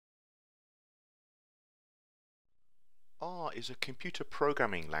R is a computer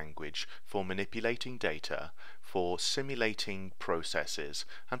programming language for manipulating data, for simulating processes,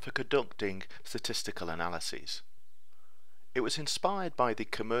 and for conducting statistical analyses. It was inspired by the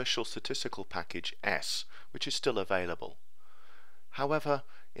commercial statistical package S, which is still available. However,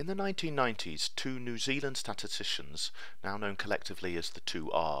 in the 1990s, two New Zealand statisticians, now known collectively as the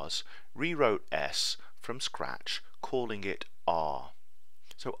two Rs, rewrote S from scratch, calling it R.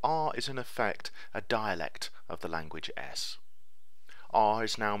 So R is in effect a dialect of the language S. R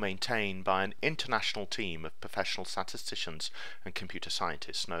is now maintained by an international team of professional statisticians and computer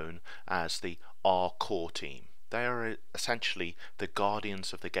scientists known as the R Core team. They are essentially the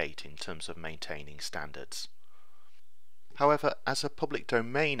guardians of the gate in terms of maintaining standards. However, as a public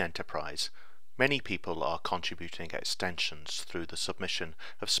domain enterprise, many people are contributing extensions through the submission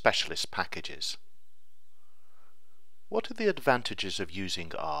of specialist packages. What are the advantages of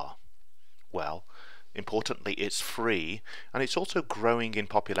using R? Well, importantly, it's free, and it's also growing in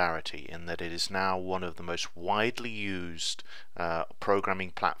popularity in that it is now one of the most widely used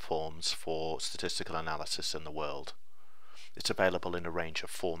programming platforms for statistical analysis in the world. It's available in a range of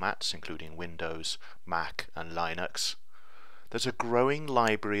formats, including Windows, Mac, and Linux. There's a growing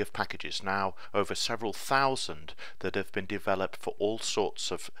library of packages, now over several thousand, that have been developed for all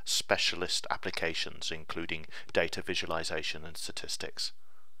sorts of specialist applications, including data visualization and statistics.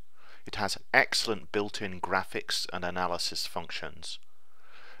 It has excellent built-in graphics and analysis functions.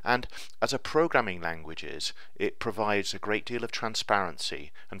 And as a programming language, it provides a great deal of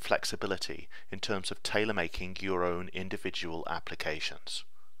transparency and flexibility in terms of tailor-making your own individual applications.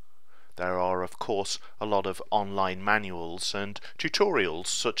 There are, of course, a lot of online manuals and tutorials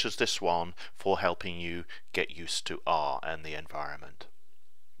such as this one for helping you get used to R and the environment.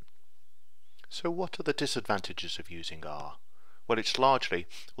 So what are the disadvantages of using R? Well, it's largely,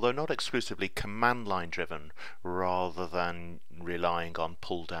 although not exclusively, command line driven rather than relying on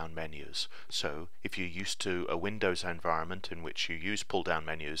pull down menus. So if you're used to a Windows environment in which you use pull down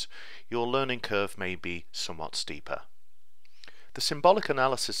menus, your learning curve may be somewhat steeper. The symbolic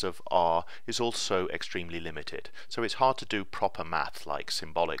analysis of R is also extremely limited, so it's hard to do proper math like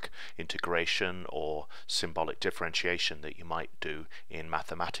symbolic integration or symbolic differentiation that you might do in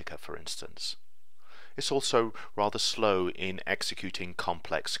Mathematica, for instance. It's also rather slow in executing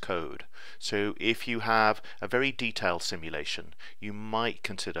complex code, so if you have a very detailed simulation, you might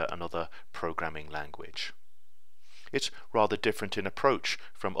consider another programming language. It's rather different in approach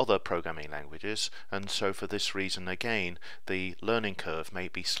from other programming languages, and so for this reason again the learning curve may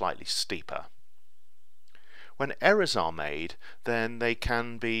be slightly steeper. When errors are made, then they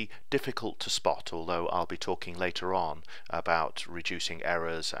can be difficult to spot, although I'll be talking later on about reducing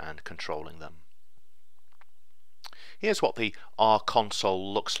errors and controlling them. Here's what the R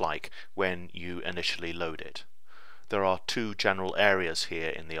console looks like when you initially load it. There are two general areas here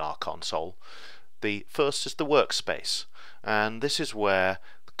in the R console. The first is the workspace, and this is where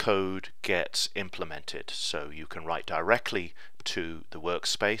the code gets implemented, so you can write directly to the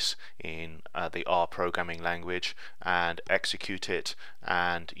workspace in the R programming language and execute it,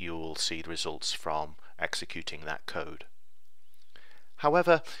 and you'll see the results from executing that code.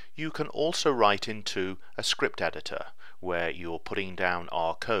 However, you can also write into a script editor where you're putting down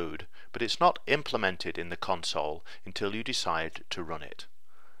R code, but it's not implemented in the console until you decide to run it.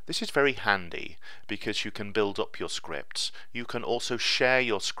 This is very handy because you can build up your scripts. You can also share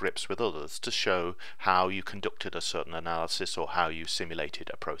your scripts with others to show how you conducted a certain analysis or how you simulated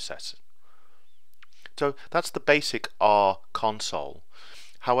a process. So that's the basic R console.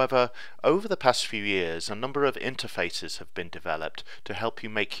 However, over the past few years, a number of interfaces have been developed to help you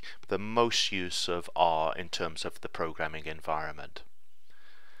make the most use of R in terms of the programming environment.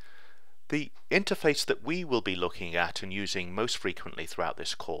 The interface that we will be looking at and using most frequently throughout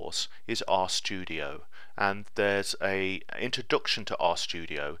this course is RStudio, and there's an introduction to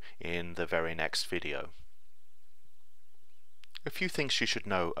RStudio in the very next video. A few things you should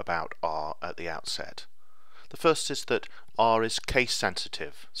know about R at the outset. The first is that R is case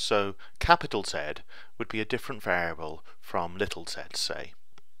sensitive, so capital Z would be a different variable from little z, say.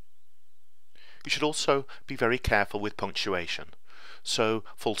 You should also be very careful with punctuation. So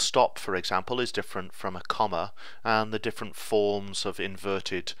full stop, for example, is different from a comma, and the different forms of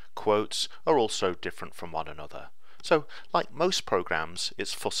inverted quotes are also different from one another. So, like most programs,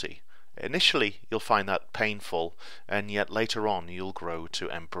 it's fussy. Initially, you'll find that painful, and yet later on you'll grow to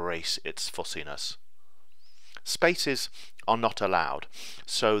embrace its fussiness. Spaces are not allowed,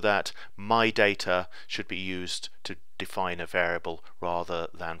 so that my data should be used to define a variable rather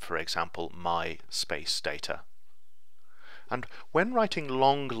than, for example, my space data. And when writing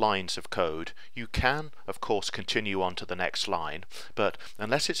long lines of code, you can, of course, continue on to the next line, but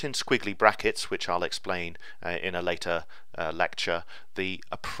unless it's in squiggly brackets, which I'll explain in a later lecture, the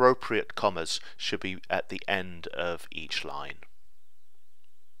appropriate commas should be at the end of each line.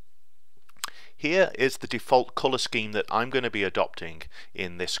 Here is the default color scheme that I'm going to be adopting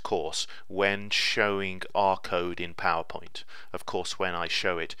in this course when showing R code in PowerPoint. Of course, when I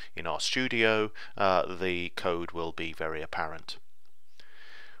show it in RStudio, the code will be very apparent.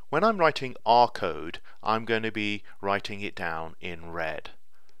 When I'm writing R code, I'm going to be writing it down in red.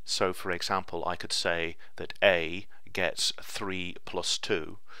 So for example, I could say that A gets 3 plus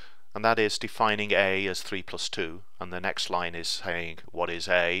 2, and that is defining A as 3 plus 2, and the next line is saying what is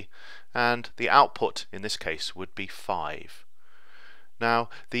A, and the output in this case would be 5. Now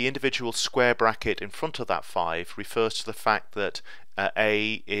the individual square bracket in front of that 5 refers to the fact that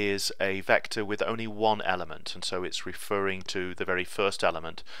A is a vector with only one element, and so it's referring to the very first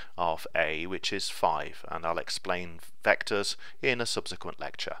element of A, which is 5, and I'll explain vectors in a subsequent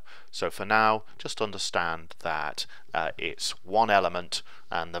lecture. So for now, just understand that it's one element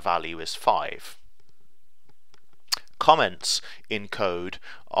and the value is 5. Comments in code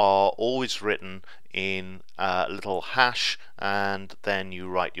are always written in a little hash, and then you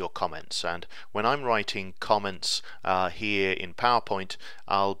write your comments. And when I'm writing comments here in PowerPoint,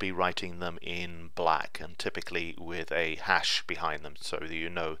 I'll be writing them in black and typically with a hash behind them so that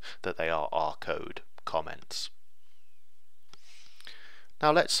you know that they are R code comments.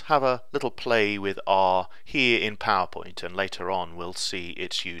 Now let's have a little play with R here in PowerPoint, and later on we'll see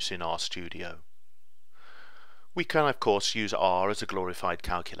its use in RStudio. We can of course use R as a glorified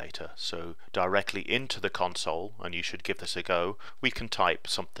calculator, so directly into the console, and you should give this a go, we can type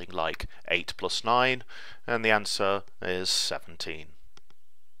something like 8 plus 9 and the answer is 17.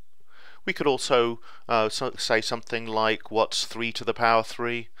 We could also say something like what's 3 to the power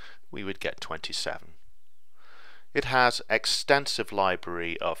 3? We would get 27. It has extensive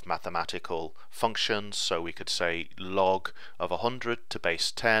library of mathematical functions, so we could say log of 100 to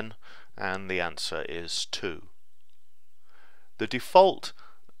base 10 and the answer is 2. The default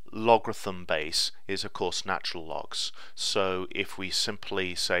logarithm base is of course natural logs, so if we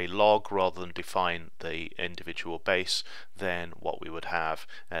simply say log rather than define the individual base, then what we would have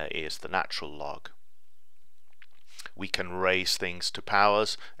is the natural log. We can raise things to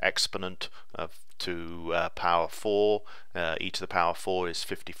powers, exponent to power 4, e to the power 4 is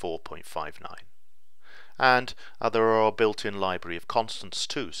 54.59. And there are a built-in library of constants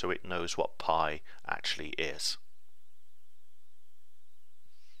too, so it knows what pi actually is.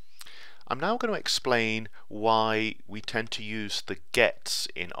 I'm now going to explain why we tend to use the gets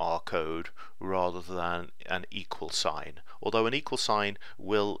in R code rather than an equal sign, although an equal sign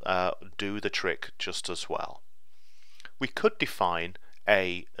will do the trick just as well. We could define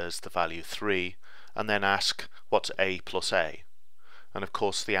A as the value 3 and then ask what's A plus A, and of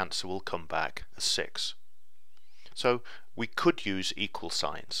course the answer will come back as 6. So we could use equal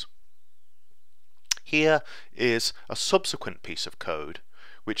signs. Here is a subsequent piece of code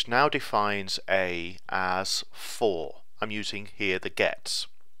which now defines A as 4. I'm using here the gets.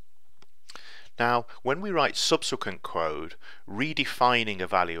 Now when we write subsequent code redefining a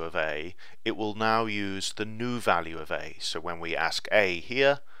value of A, it will now use the new value of A. So when we ask A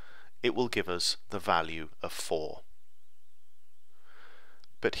here, it will give us the value of 4.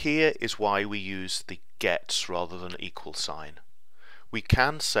 But here is why we use the gets rather than equal sign. We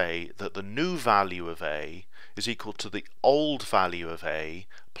can say that the new value of A is equal to the old value of A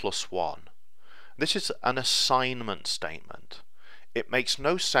plus 1. This is an assignment statement. It makes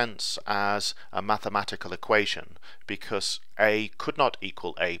no sense as a mathematical equation because A could not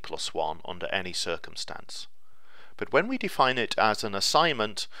equal A plus 1 under any circumstance. But when we define it as an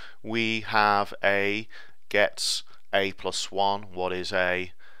assignment, we have A gets A plus 1, what is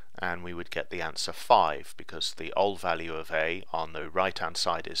A? And we would get the answer 5 because the old value of A on the right hand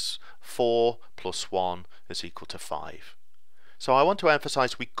side is 4 plus 1 is equal to 5. So I want to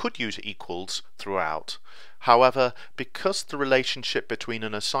emphasize we could use equals throughout. However, because the relationship between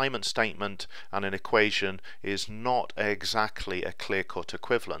an assignment statement and an equation is not exactly a clear-cut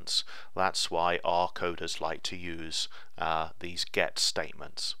equivalence, that's why R coders like to use these get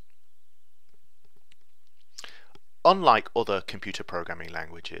statements. Unlike other computer programming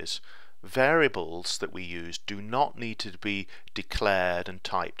languages, variables that we use do not need to be declared and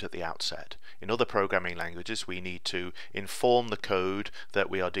typed at the outset. In other programming languages, we need to inform the code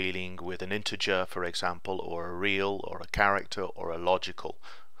that we are dealing with an integer, for example, or a real, or a character, or a logical.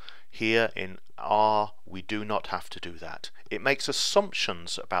 Here in R we do not have to do that. It makes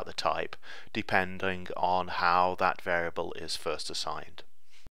assumptions about the type depending on how that variable is first assigned.